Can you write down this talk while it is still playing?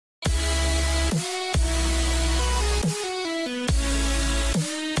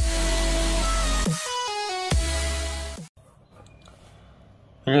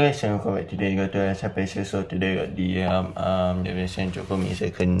Hello guys, welcome back. Today got the special. So today got the WJSN Chocome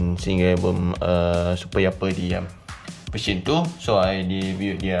second single album Super Yapper the version 2. So I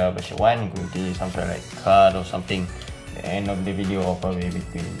reviewed the version 1, going to something like card or something. The end of the video or probably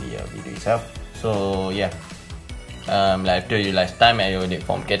between the video itself. So yeah, like I told you last time, I ordered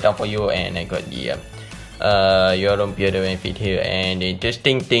from Chocome for you, and I got the your own peer benefit here. And the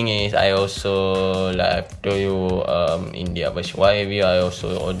interesting thing is, I also, like I've told you in the version 1 review, I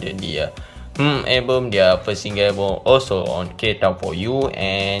also ordered the album, their first single album, also on Chocome for you.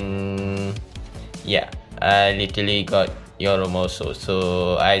 And yeah, I literally got your own also.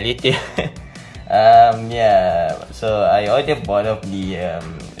 So I literally yeah, so I ordered both of the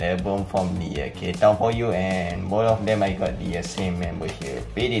album from the Chocome for you, and both of them I got the same member here.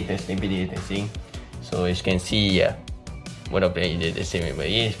 Pretty interesting. So as you can see, yeah, both of them is the same member.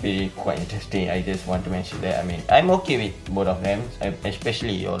 It's pretty quite interesting. I just want to mention that. I mean, I'm okay with both of them,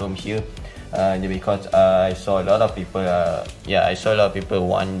 especially your room here, because I saw a lot of people. I saw a lot of people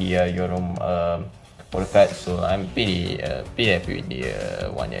want the your room podcast. So I'm pretty happy with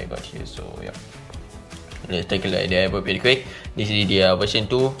the one that I got here. So yeah, let's take a look at the album pretty quick. This is the version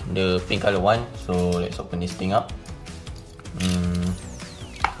 2, the pink color one. So let's open this thing up.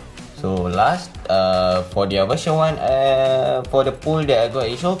 So last, for the version 1, for the pool that I got,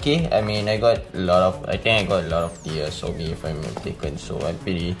 it's okay. I mean, I got a lot of the Sobi, if I'm not mistaken. So I'm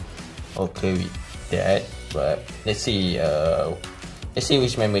pretty okay with that. But let's see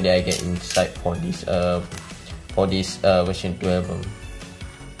which member that I get inside for this version 2 album.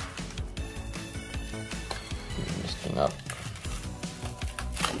 This thing up.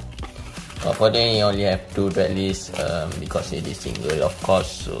 For them, you only have 2 track lists because it is single, of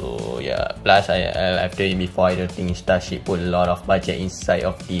course. So yeah, plus I've told you before, I don't think Starship put a lot of budget inside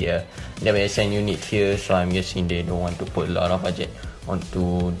of the WJSN unit here. So I'm guessing they don't want to put a lot of budget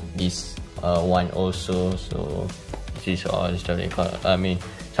onto this one also. So this is all the stuff they got. I mean,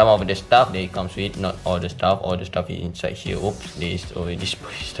 some of the stuff they comes with, not all the stuff. All the stuff is inside here. Oops, this is already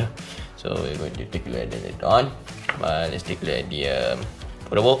spoiled stuff. So we're going to take a look at that later on. But let's take a look at the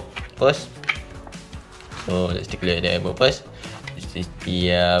photo first. So let's take a look at the album first. This is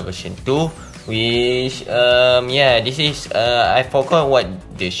the version 2, which yeah, this is I forgot what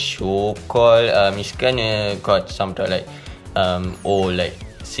the show called. It's kinda got something like old, like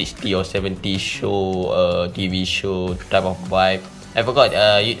 60 or 70 show, TV show type of vibe. I forgot.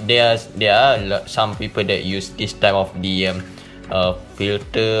 There are some people that use this type of the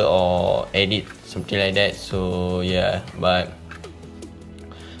filter or edit something like that. So yeah, but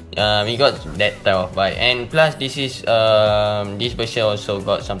we got that type of vibe, and plus this is this version also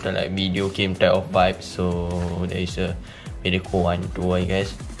got something like video game type of vibe. So there is a very cool one too, I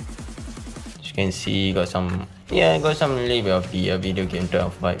guess. As you can see, got some little bit of the video game type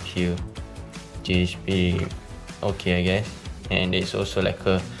of vibe here, which is pretty okay, I guess. And there's also like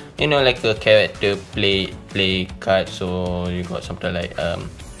a character play card. So you got something like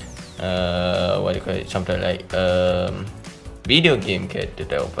what do you call it? Something like video game character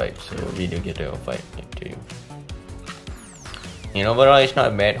type of vibe. So video game type of vibe to you. And overall, it's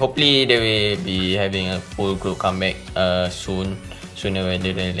not bad. Hopefully they will be having a full group comeback sooner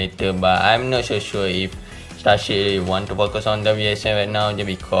rather than later. But I'm not so sure if Starship want to focus on WJSN right now, just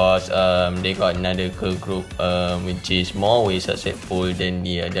because they got another girl group which is more way successful than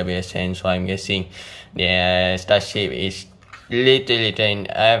the WJSN. So I'm guessing the Starship is little,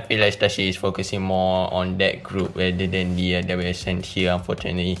 I feel like Starship is focusing more on that group rather than the WJSN here,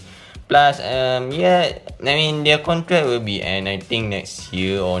 unfortunately. Plus, yeah, I mean, their contract will be end, I think, next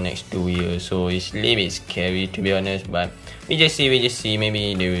year or next 2 years. So it's a little bit scary, to be honest. But we just see.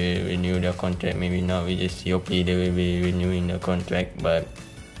 Maybe they will renew their contract, maybe not. We just see. Hopefully they will be renewing the contract. But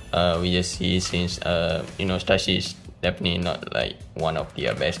we just see, since Starship is definitely not like one of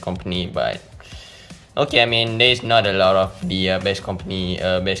the best company, but okay, I mean, there's not a lot of the best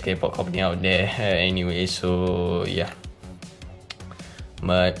K-pop company out there anyway. So yeah,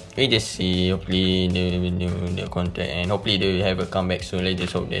 but we just see. Hopefully they will renew their contract, and hopefully they will have a comeback soon. Let's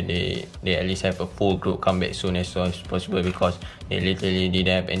just hope that they at least have a full group comeback soon as soon as possible, because they literally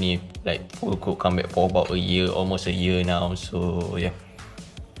didn't have any like full group comeback for about almost a year now. So yeah.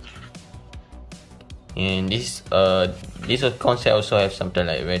 And this concept also have something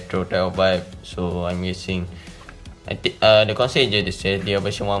like retro type of vibe. So I'm guessing, I think the concept is just the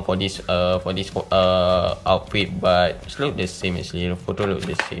version 1 for this outfit, but it looks the same. Actually, the photo looks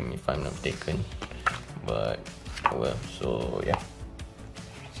the same if I'm not mistaken. But well, so yeah,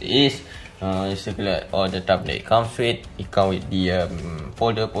 it is. Let's take a look at all the stuff that it comes with. It comes with the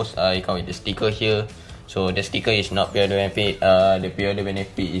folder post. It comes with the sticker here. So the sticker is not pre-order benefit. The pre-order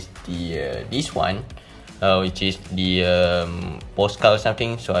benefit is the this one, which is the postcard or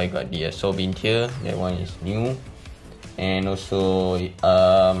something. So I got the Sobin here. That one is new. And also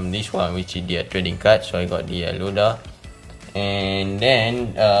this one, which is the trading card. So I got the Loda. And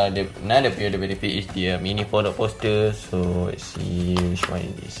then another pre-order benefit is the mini product poster. So let's see which one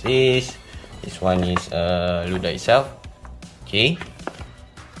this is. This one is Loda itself. Okay.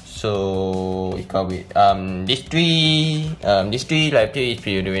 So it comes with these three live is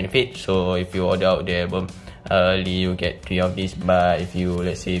pre-order benefit. So if you order out the album early, you get 3 of these. But if you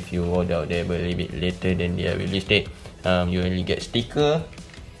order out the album a little bit later than the release date, you only get sticker,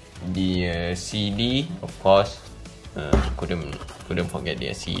 the CD, of course. Couldn't forget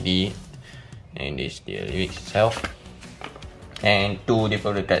the CD, and this the lyrics itself, and 2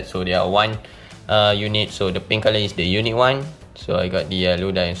 different cards. So there are 1 unit. So the pink color is the unit one. So I got the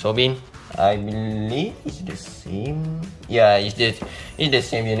Loda and Sobin. I believe it's the same. Yeah, it's the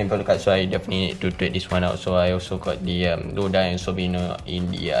same unit card. So I definitely need to trade this one out. So I also got the Loda and Sobin in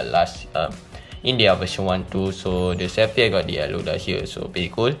the last India version 1-2. So the selfie I got the Loda here. So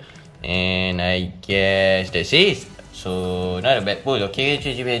pretty cool. And I guess that's it. So not a bad pull. Okay, so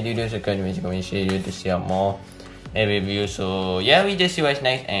comment, share to see more and review. So yeah, we just see what's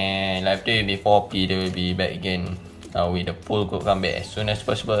next, and live day before Peter will be back again with the full comeback as soon as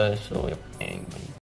possible. So yep, and